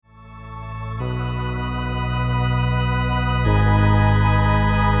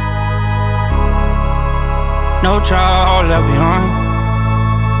No child left behind.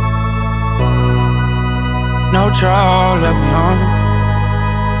 No child left behind.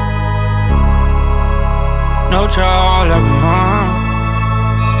 No child left behind.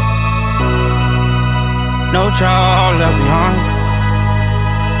 No child left behind.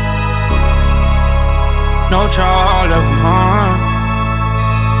 No child left behind.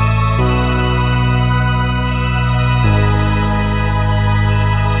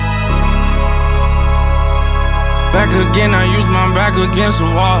 Back again, I use my back against the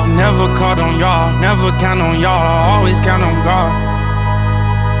wall. Never caught on y'all, never count on y'all, I always count on God.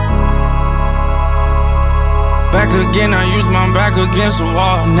 Back again, I use my back against the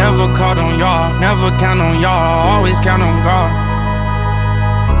wall. Never caught on y'all, never count on y'all, I always count on God.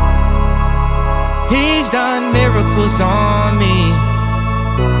 He's done miracles on me.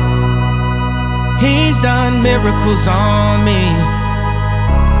 He's done miracles on me.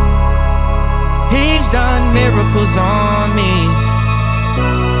 He's done miracles on me.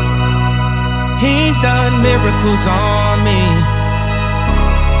 He's done miracles on me.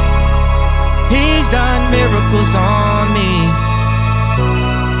 He's done miracles on me.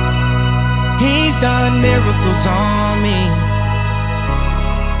 He's done miracles on me.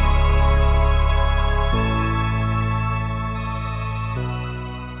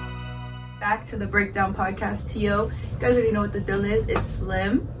 Back to the Breakdown Podcast, Tio. You guys already know what the deal is. It's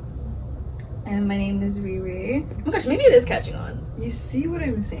Slim. And my name is Riri. Oh my gosh, maybe it is catching on. You see what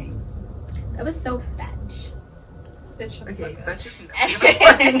I'm saying? That was so fetch. Okay, fetch is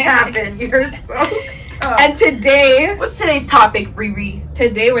fucking happen. You're so And today, what's today's topic, Riri?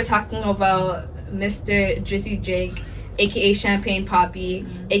 Today we're talking about Mr. Drizzy Drake, aka Champagne Poppy,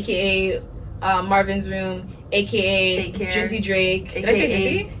 aka Marvin's Room, aka Drizzy Drake. Did I say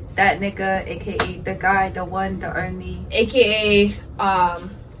Drizzy? That nigga, aka the guy, the one, the only, aka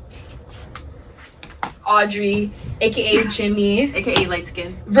Audrey, aka Jimmy, aka light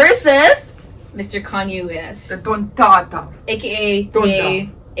skin, versus Mr. Kanye West, the Dontata, aka Gay,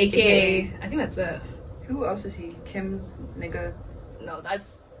 aka I think that's it. Who else is he? Kim's nigga? No,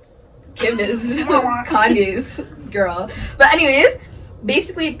 that's Kim is Kanye's girl. But anyways,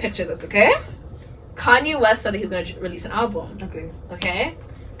 basically picture this, okay? Kanye West said that he's gonna release an album. Okay?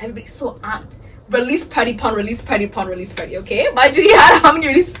 Everybody's so amped. Release party upon release party upon release party, okay? Mind you, he had how many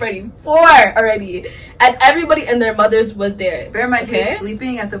release party? 4 already. And everybody and their mothers was there. Bear in mind, he was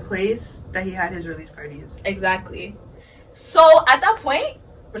sleeping at the place that he had his release parties. Exactly. So at that point,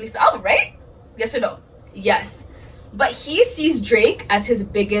 release the album, right? Yes or no? Yes. But he sees Drake as his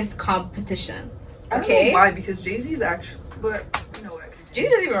biggest competition. Okay? I don't know why, because Jay-Z's actually, but you know what? Jay-Z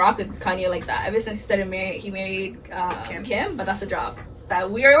doesn't even rock with Kanye like that. Ever since he married Kim, but that's a drop. That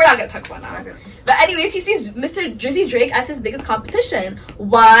we're not gonna talk about now. Okay. But anyways, he sees Mr. Drizzy Drake as his biggest competition.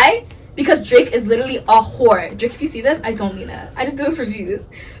 Why? Because Drake is literally a whore. Drake, if you see this, I don't mean it. I just do it for views.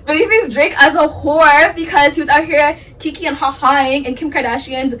 But he sees Drake as a whore because he was out here kiki and ha-haing in Kim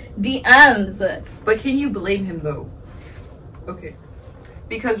Kardashian's DMs. But can you blame him though? Okay.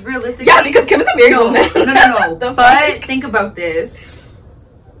 Because realistically... Yeah, because Kim is a married woman. No. But think about this.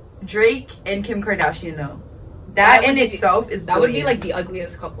 Drake and Kim Kardashian, though. That in itself is that would be like the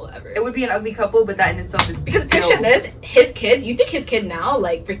ugliest couple ever. It would be an ugly couple, but that in itself is because picture this, his kids. You think his kid now,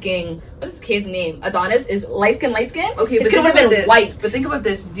 like freaking what's his kid's name? Adonis is light skin. Okay, his kid would have been white. But think about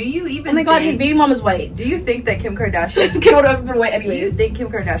this. Do you even? Oh my god, his baby mom is white. Do you think that Kim Kardashian? His kid would have been white anyways. Do you think Kim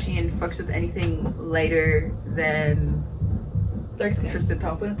Kardashian fucks with anything lighter than dark skin? Tristan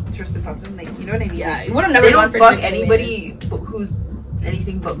Thompson, like you know what I mean? Yeah, you would have never they gone don't for fuck anybody who's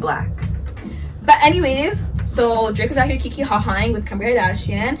anything but black. But anyways, so Drake is out here kiki ha-haing with Kim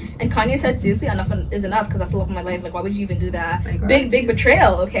Kardashian, and Kanye said, seriously, enough is enough, because that's the love of my life. Like, why would you even do that? Big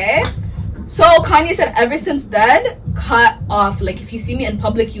betrayal, okay? So Kanye said, ever since then, cut off. Like, if you see me in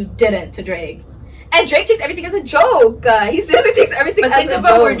public, you didn't, to Drake. And Drake takes everything as a joke. He seriously takes everything as a joke. But think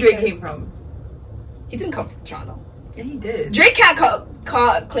about where Drake came from. He didn't come from Toronto. Yeah, he did. Drake can't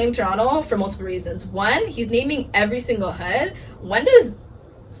claim Toronto for multiple reasons. One, he's naming every single hood. When does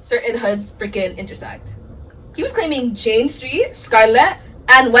certain hoods freaking intersect? He was claiming Jane Street, Scarlett,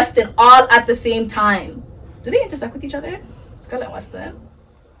 and Weston all at the same time. Do they intersect with each other? Scarlett and Weston?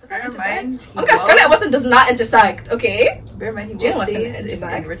 Does that intersect? Oh my god, Scarlett and Weston does not intersect, okay? Bear in mind, he Jane stays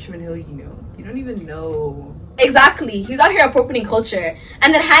intersect. in Richmond Hill, you know. You don't even know. Exactly. He's out here appropriating culture.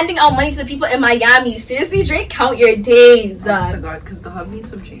 And then handing out money to the people in Miami. Seriously, Drake, count your days. Oh my god, because the hub needs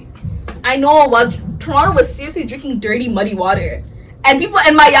some change. I know, while Toronto was seriously drinking dirty, muddy water. And people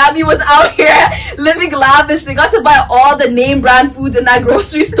in Miami was out here living lavish. They got to buy all the name brand foods in that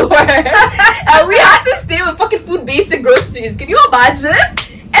grocery store. And we had to stay with fucking Food Basic groceries. Can you imagine?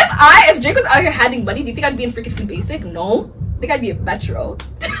 If Drake was out here handing money, do you think I'd be in freaking Food Basic? No. I think I'd be in Metro.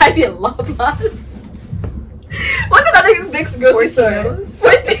 I'd be in Loblaws. What's another big grocery store?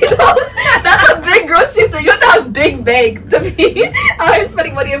 Fortinos. That's a big grocery store. You have to have big bank to be out here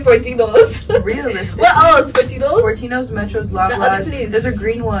spending money in Fortinos. Realistic. What else? Fortinos? Fortinos, Metros, Loblaws. There's a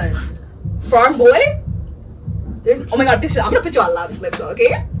green one. Farm Boy? Oh my god, picture. I'm gonna put you on lavish lips though,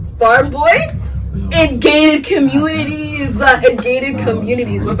 okay? Farm Boy? In gated communities. In gated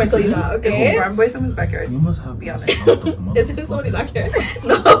communities. What if I tell you that, okay? Is Farm Boy someone's backyard? You must have Be honest. Is it somebody's backyard?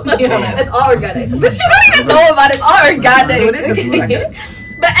 No, it's all organic. But you don't even know about it. It's all organic. What is it?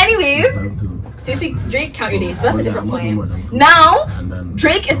 But anyways, seriously, Drake, count your days. But that's a different point. Now,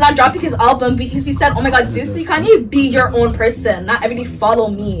 Drake is not dropping his album because he said, oh my god, seriously, Kanye, be your own person. Not everybody follow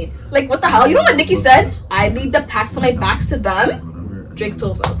me. Like, what the hell? You know what Nicki said? I lead the packs on my backs to them. Drake's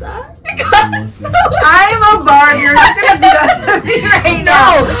told about that. I'm a bar. You're not gonna do that to me right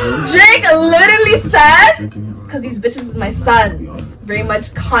now. Drake literally said, because these bitches is my sons. Very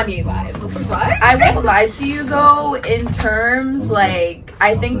much Kanye vibes. What the fuck? I won't lie to you though, in terms, like,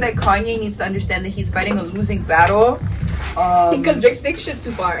 I think that Kanye needs to understand that he's fighting a losing battle. Because Drake takes shit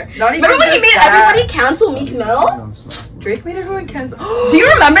too far. Not even Remember when he made everybody cancel Meek Mill? Drake made everyone cancel. Do you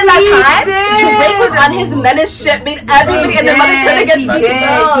remember that time? Drake was on his menace shit, made everybody and their mother turn against Meek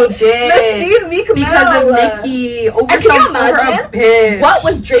Mill. He did. Meek Mill. Because of Nicki. And can you imagine what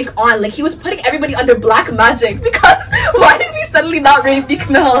was Drake on? Like, he was putting everybody under black magic. Because why did we suddenly not rate Meek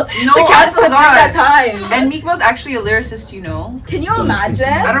Mill to cancel him at that time? And Meek Mill's actually a lyricist, you know. Can you imagine?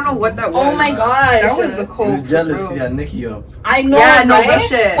 I don't know what that was. Oh my gosh. That was the cold. He's jealous because he had Nicki up. I know, yeah, no, right? real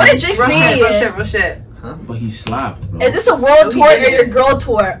shit. What did Drake say? Real shit. Huh? But he slapped, bro. Is this a world tour or your girl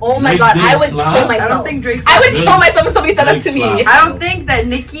tour? Oh my god, I would kill myself. I don't think Drake I would kill myself if somebody said that to me. I don't think that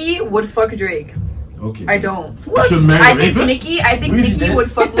Nicki would fuck Drake. Okay. I don't. What? I think Nicki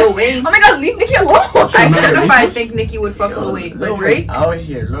would fuck Lil Wayne. Oh my god, leave Nicki alone. I think Nicki would fuck Lil Wayne. But Drake out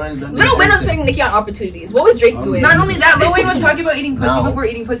here. Lil Wayne was putting Nicki on opportunities. What was Drake doing? Not only that, Lil Wayne was talking about eating pussy before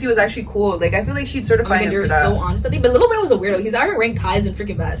eating pussy was actually cool. Like, I feel like she'd certify him you're for that. so honest. But Lil Wayne was a weirdo. He's out here wearing ties and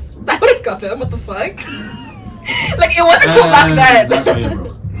freaking vests. That would have got him. What the fuck? Like, it wasn't cool back then. That's why you're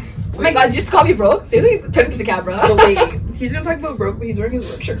broke. Oh my god, you just call me broke? Seriously? Turn to the camera. But wait, he's gonna talk about broke, but he's wearing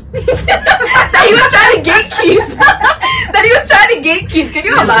his work shirt. That he was trying to gatekeep. Can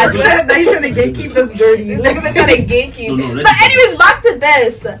you imagine? That he's trying to gatekeep, that's dirty. Niggas are trying to gatekeep. But anyways, back to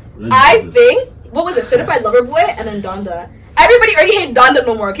this. I think, what was it? Certified Lover Boy and then Donda. Everybody already hate Donda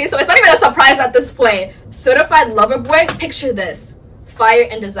no more, okay? So it's not even a surprise at this point. Certified Lover Boy, picture this. Fire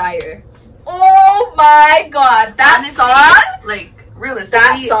and Desire. Oh my god, that song? Like, realistically,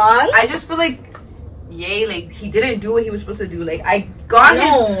 that song? I just feel like, like, he didn't do what he was supposed to do. Like, I got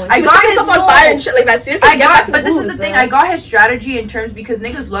his on fire and shit like that. Seriously, but this is the thing. I got his strategy in terms because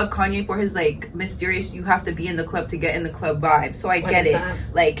niggas love Kanye for his like mysterious. You have to be in the club to get in the club vibe. So I get 100%.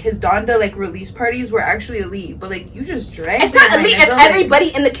 It. Like his Donda like release parties were actually elite, but like you just dragged. It's not elite if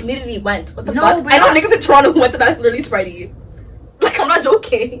everybody in the community went. What the fuck? I know niggas in Toronto who went to that release party. Like, I'm not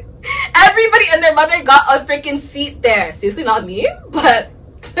joking. Everybody and their mother got a freaking seat there. Seriously, not me, but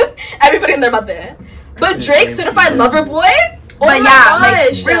everybody and their mother. But Drake, Certified Lover Boy? Oh but yeah,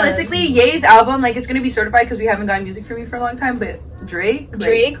 like, realistically, Ye's album, like, it's gonna be certified because we haven't gotten music from you for a long time, but Drake,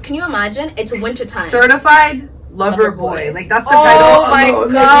 can you imagine? It's wintertime. Certified Lover Boy. Like, that's the title. Oh my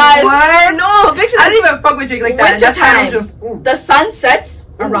god. What? No, picture I didn't even fuck with Drake like that. Wintertime. The sun sets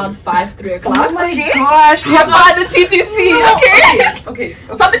around 3 o'clock. Oh my gosh. Hop on the TTC, okay?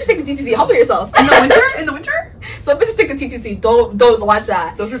 Some bitches take the TTC. Humble yourself. In the winter? Some bitches take the TTC. Don't watch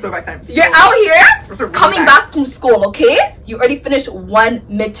that. Those are throwback times. You're out here coming back from school, okay? You already finished one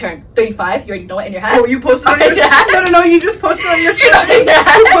midterm. 35, you already know it in your head. Oh, you posted on your story? No, you just posted on your story.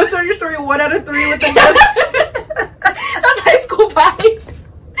 You posted on your story 1 out of 3 with the lips. That's high school vibes.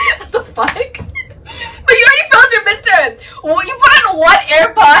 What the fuck? But you already failed your midterm. Well, you put on one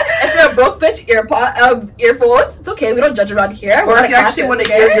AirPod. If you're a broke bitch, earphones. It's okay. We don't judge around here. Or if you actually want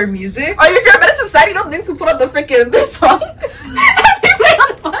to hear your music. Or if you're a Menace Society, don't think to put on the freaking their song. And they play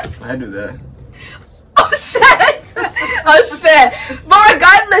on the bus. I do that. Oh shit! But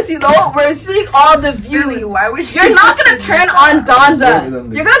regardless, you know, we're seeing all the views. Really, why would You're not gonna turn on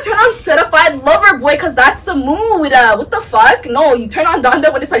Donda. You're gonna turn on Certified Lover Boy because that's the mood. What the fuck? No, you turn on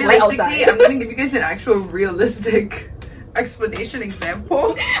Donda when it's like light outside. I'm gonna give you guys an actual realistic explanation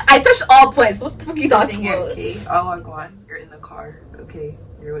example. I touched all points. What the fuck are you talking about? Okay, all are gone. You're in the car. Okay,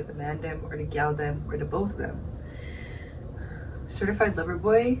 you're with the man them or the gal them or the both of them. Certified Lover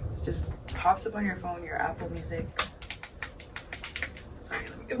Boy just pops up on your phone, your Apple Music. Sorry,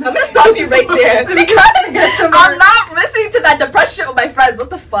 I'm gonna stop you right there because I'm not listening to that depression with my friends. What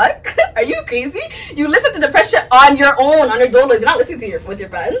the fuck? Are you crazy? You listen to depression on your own, on your dolos. You're not listening to with your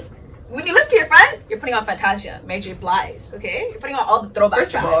friends. When you listen to your friends, you're putting on Fantasia, Mary J. Blige, okay? You're putting on all the throwback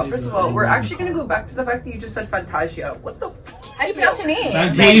First of all, we're actually gonna go back to the fact that you just said Fantasia. What the fuck? How do you pronounce your name?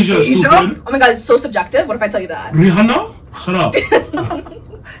 Fantasia, stupid. Oh my god, it's so subjective. What if I tell you that? Rihanna? Shut up.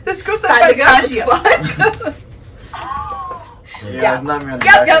 This girl said Fantasia. Fuck? Yeah, it's not me on the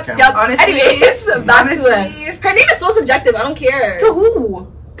Yep. Honestly, Anyways, back to it. Her name is so subjective. I don't care. To who?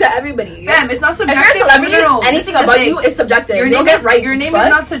 To everybody. Fam, it's not If subjective. you're a celebrity, No, anything about you is subjective. Your You name don't get is right. Your name fuck. is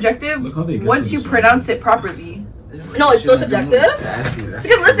not subjective once you pronounce it properly. No, it's so subjective.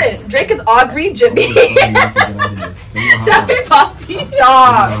 Because listen, Drake is Aubrey, Jimmy, Champagne Poppy.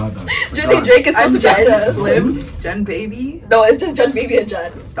 Stop. Drake is so I'm subjective. Jen Slim, Jen Baby. No, it's just Jen Baby and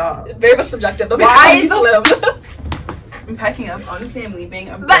Jen. Stop. Very much subjective. Don't be Why Slim. I'm packing up. Honestly, I'm leaving.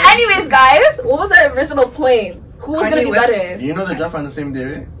 But anyways, guys, what was the original point? Who was gonna be better? You know they're dropping on the same day,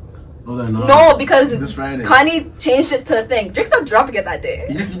 right? No, they're not. No, because This Friday. Kanye changed it to a thing. Drake's not dropping it that day.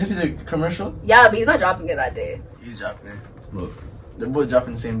 You just see the commercial? Yeah, but he's not dropping it that day. He's dropping it. Look. They're both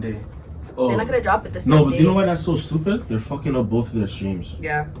dropping the same day. Oh. They're not gonna drop it the same No, but day. you know why that's so stupid? They're fucking up both of their streams.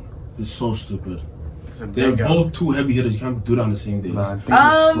 Yeah. It's so stupid. It's a They're big both two heavy hitters. You can't do it on the same day. Nah, I think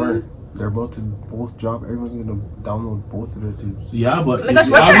it's smart. They're about to both drop. Everyone's gonna download both of their things. Yeah, but Oh my gosh,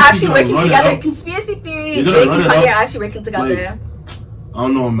 what if they're actually working together? Conspiracy theory. You're gonna Drake run and it Kanye up. are actually working together. I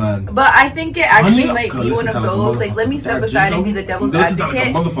don't know, man. But I think it actually Kanye- might God, be listen one of to like a those. Like, let me motherfucker. step That aside and be Jingle? the devil's This is like a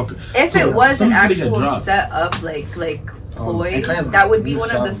advocate. motherfucker. If So, it was an somebody get actual dropped. set up, like ploy, and Kanye's that would be new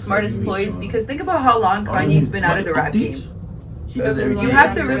one of the song, smartest new ploys. song. Because think about how long Kanye's been out of the rap game. He does it every day. You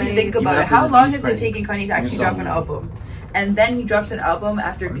have to Yeah, really right. think Even about it. after How the long Peace has it Party. taken Kanye to actually New drop song. an album? And then he drops an album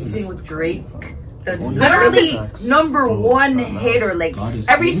after beefing with Drake. The Oh, yeah. literally Facts. number Oh, one God, no. hitter. Like God is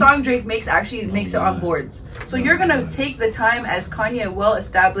every king. song Drake makes actually makes it on yeah. boards. So Oh, you're gonna yeah. take the time as Kanye, a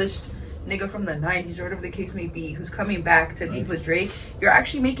well-established nigga from the 90s or whatever the case may be, who's coming back to beef with Drake. You're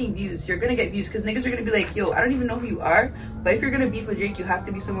actually making views. You're gonna get views because niggas are gonna be like, yo, I don't even know who you are, but if you're gonna beef with Drake, you have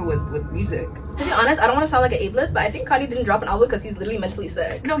to be someone with music. To be honest, I don't want to sound like an ableist, but I think Kanye didn't drop an album because he's literally mentally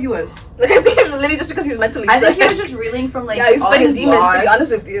sick. No, he was. Like, I think it's literally just because he's mentally I sick. think he was just reeling from like yeah, he's all fighting his demons, to be loss.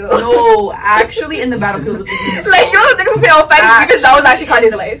 honest with you. No, actually in the battlefield with the demons. Like, you know the things to say, oh, fighting demons, that was actually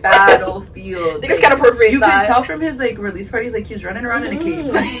Kanye's life. Battlefield. Niggas can't appropriate You that. can tell from his like release parties, like he's running around in a cave.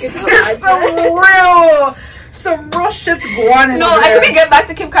 Mm. Some real shit's going on. No, I think we get back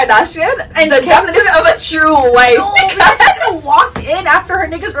to Kim Kardashian and the definition of a true wife. No, because she's gonna walk in after her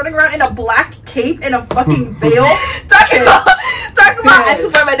niggas running around in a black cape and a fucking veil. talking about I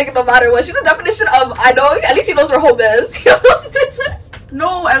support my nigga no matter what. She's the definition of I know. At least he knows where home is. He knows bitches.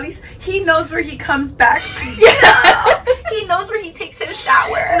 No, at least he knows where he comes back to. Yeah. He knows where he takes his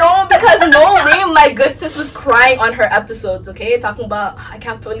shower. No, because no way my good sis was crying on her episodes, okay? Talking about, I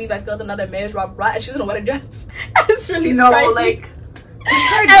can't believe I failed another marriage, blah, blah, and she's in a wedding dress. It's really No, striking. like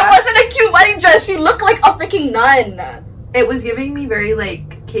It wasn't a cute wedding dress. She looked like a freaking nun. it was giving me very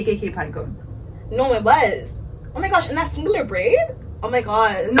like KKK pinecone. No, it was. Oh my gosh, and that singular braid? Oh my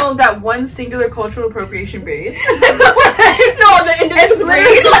gosh. No, that one singular cultural appropriation braid. No, the indigenous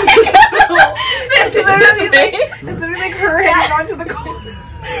braid. The indigenous braid. It's literally like her hanging onto the corner.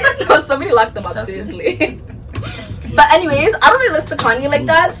 No, somebody locked them up, seriously. But anyways, I don't really listen to Kanye like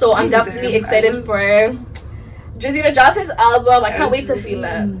that, so I'm definitely excited for Drizzy to drop his album. I can't wait to feel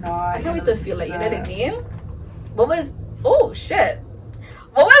it. I can't wait to feel it, you know what I mean? What was... Oh, shit.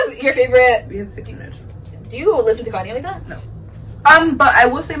 What was your favorite... We have 6 minutes. Do you listen to Kanye like that? No. But I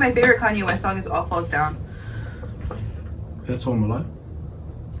will say my favorite Kanye West song is All Falls Down. Hits Home Alive.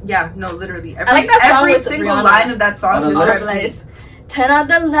 Yeah, no, literally. I like that song every with single Rihanna. line of that song All the describes lyrics. me. Turn on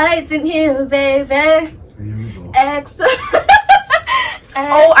the lights in here, baby. Here we go. Extra.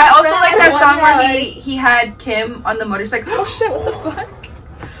 Oh, I also like that song where he had Kim on the motorcycle. Oh shit, what the fuck?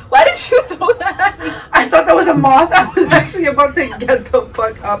 Why did you throw that at me? I thought that was a moth. I was actually about to get the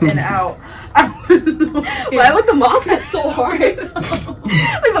fuck up and out. Why would the moth hit so hard?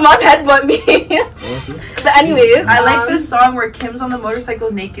 Like the moth headbutt me. But anyways, I like this song where Kim's on the motorcycle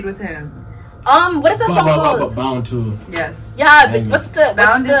naked with him. What is that song called? Bound to. Yes. Yeah, but what's the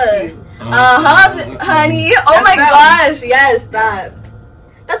Bound is cute. honey? Oh my Bound. gosh, yes, that.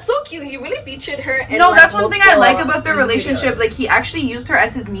 That's so cute. He really featured her in No, like, that's one thing I like about their music relationship. videos. Like he actually used her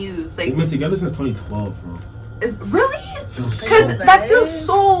as his muse. Like, They've been together since 2012, bro. is really? Feels Because so, that feels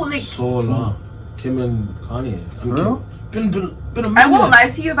so like. so long. Kim and Kanye. For real? Been a minute. I won't lie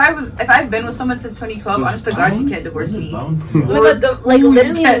to you. If I've been with someone since 2012, honest to God, you can't divorce me. Oh my God, like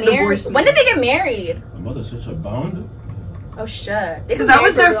literally can't married. divorce me. When did they get married? My mother such a bound. Oh shit. Because that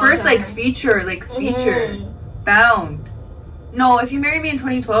was their first like feature, bound. No, if you marry me in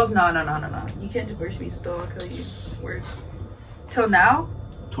 2012, no. You can't divorce me still. I'll kill you. Word. Till now?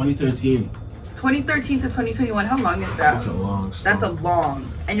 2013. 2013 to 2021. How long is that? That's a long. That's a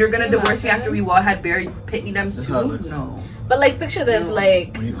long. And you're gonna divorce me after we all had Barry Pitney Dems too? No. But like, picture this,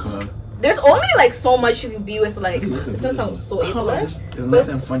 like, there's only like so much you can be with, like, it's gonna sound so ableist. It's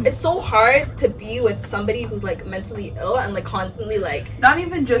nothing funny. It's so hard to be with somebody who's like mentally ill and like constantly like, not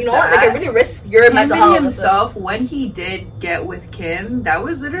even just you know, that. like it really risks your him mental and health. himself, when he did get with Kim, that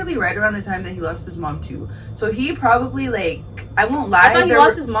was literally right around the time that he lost his mom too. So he probably like, I won't lie. I thought he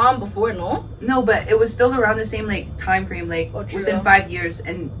lost his mom before, no? No, but it was still around the same like time frame, like within 5 years.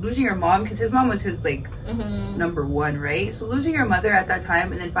 And losing your mom, because his mom was his like number one, right? So losing your mother at that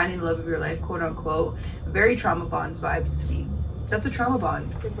time and then finding the love of your life, quote unquote, very trauma bonds vibes to me. That's a trauma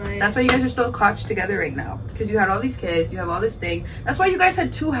bond. Right. That's why you guys are still clutched together right now, because you had all these kids, you have all this thing. That's why you guys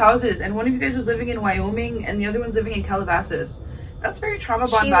had 2 houses, and one of you guys was living in Wyoming and the other one's living in Calabasas. That's very trauma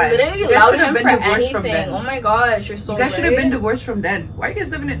bond vibes. She literally allowed him for anything. Oh my gosh, you're so. You guys should have been divorced from then. Why are you guys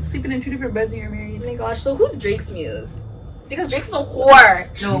sleeping in 2 different beds and you're married? Oh my gosh. So who's Drake's muse? Because Drake's a whore.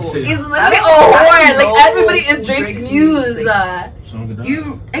 No, he's literally a whore. Like everybody is Drake's muse. Like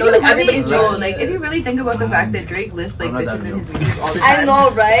everybody's Drake's. Like if you really think about the fact that Drake lists like bitches in his music all the time. I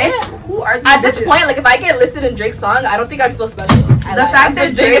know, right? Who are these at this bitches? point? Like if I get listed in Drake's song, I don't think I'd feel special. The fact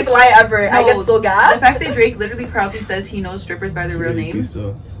that Drake is lie ever. I get so gassed. The fact that Drake literally proudly says he knows strippers by their real names.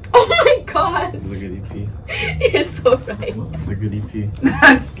 Oh my god. It's a good EP. You're so right. It's a good EP.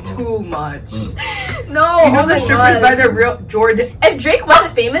 That's too much. No, you know the strippers by their real Jordan. If Drake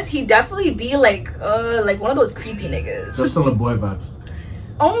wasn't famous, he'd definitely be like one of those creepy niggas. Just on the boy vibes.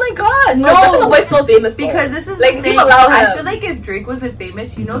 Oh my god, no, Justin LeBoy's still famous though. Because this is like people allow him. I feel like if Drake wasn't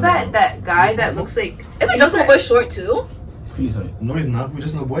famous, you know that guy that looks like isn't Justin LeBoy short too? His feet like no, he's not. Who's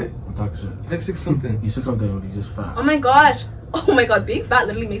just no boy? I'm talking shit. Like 6 something. He's 6 something, but he's just fat. Oh my gosh. Oh my god, being fat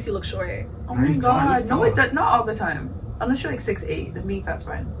literally makes you look short. Oh my god, no, it does not all the time. Unless you're like 6'8", then being fat's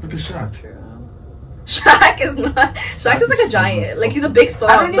fine. Look at Shaq. Shaq is not. Shaq is like a giant. Like he's a big thumb.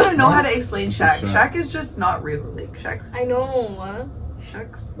 I don't even know how to explain Shaq. Shaq is just not real. Like Shaq's. I know.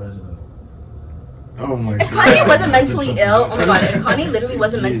 Shaq's. Oh my if god. Kanye wasn't mentally ill, oh my god, if Kanye literally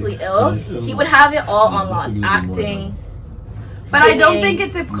wasn't mentally ill, he would have it all on lock. Acting. But I don't think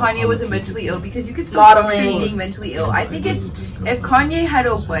it's if Kanye wasn't mentally ill, because you could still function being mentally ill. I think it's if Kanye had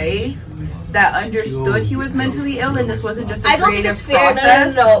a way that understood he was mentally ill and this wasn't just a creative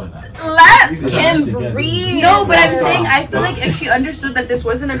process. No. Let him breathe. No, but I'm saying I feel like if she understood that this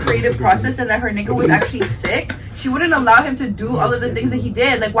wasn't a creative process and that her nigga was actually sick, she wouldn't allow him to do all of the things that he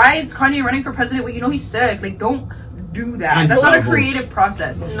did. Like, why is Kanye running for president when you know he's sick? Like, don't do that. That's not a creative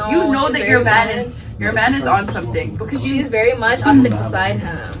process. No, you know that your man is on something, because she's very much I'll stick beside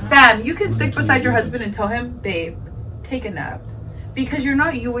him. Fam, you can stick beside your husband and tell him, babe, take a nap. Because you're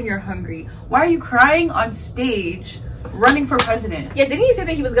not you when you're hungry. Why are you crying on stage running for president? Yeah, didn't he say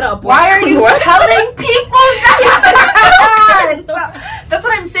that he was gonna abort? Why are you telling people that? That's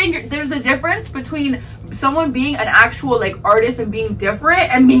what I'm saying. There's a difference between someone being an actual like artist and being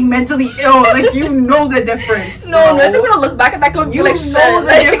different and being mentally ill. Like, you know the difference. No, nobody's gonna look back at that clip and be like, shit, know the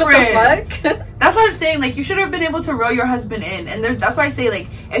like, difference. what the fuck? That's what I'm saying. Like, you should have been able to reel your husband in, and that's why I say, like,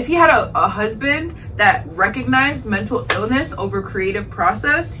 if he had a husband that recognized mental illness over creative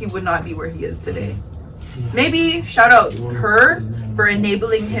process, he would not be where he is today. Maybe shout out her for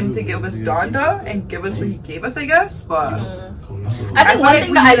enabling him to give us Donda and give us what he gave us, I guess. But I think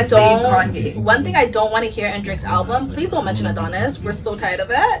one thing I don't want to hear in Drake's album, please don't mention Adonis. We're so tired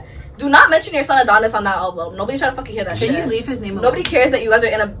of it. Do not mention your son Adonis on that album. Nobody's trying to fucking hear that shit. Can you leave his name alone? Nobody cares that you guys are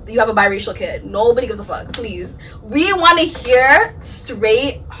you have a biracial kid. Nobody gives a fuck. Please. We want to hear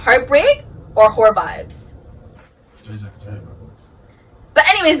straight heartbreak or whore vibes. But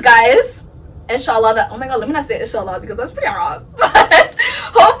anyways, guys, inshallah that, oh my god, let me not say inshallah because that's pretty hard. But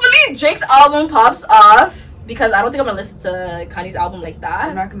hopefully Drake's album pops off, because I don't think I'm gonna listen to Kanye's album like that.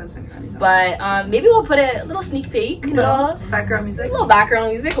 I'm not gonna listen to Kanye's album. But maybe we'll put a little sneak peek, little background music. Little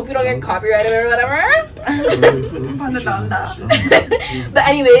background music. Hope you don't get copyrighted or whatever. But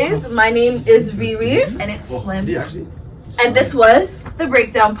anyways, my name is Riri. And it's Slim. And this was the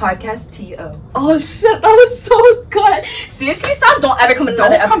Breakdown Podcast TO. Oh shit, that was so good. Seriously, Sam, don't ever come to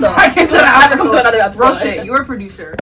another episode. Don't ever come to another episode. Real shit, you were a producer.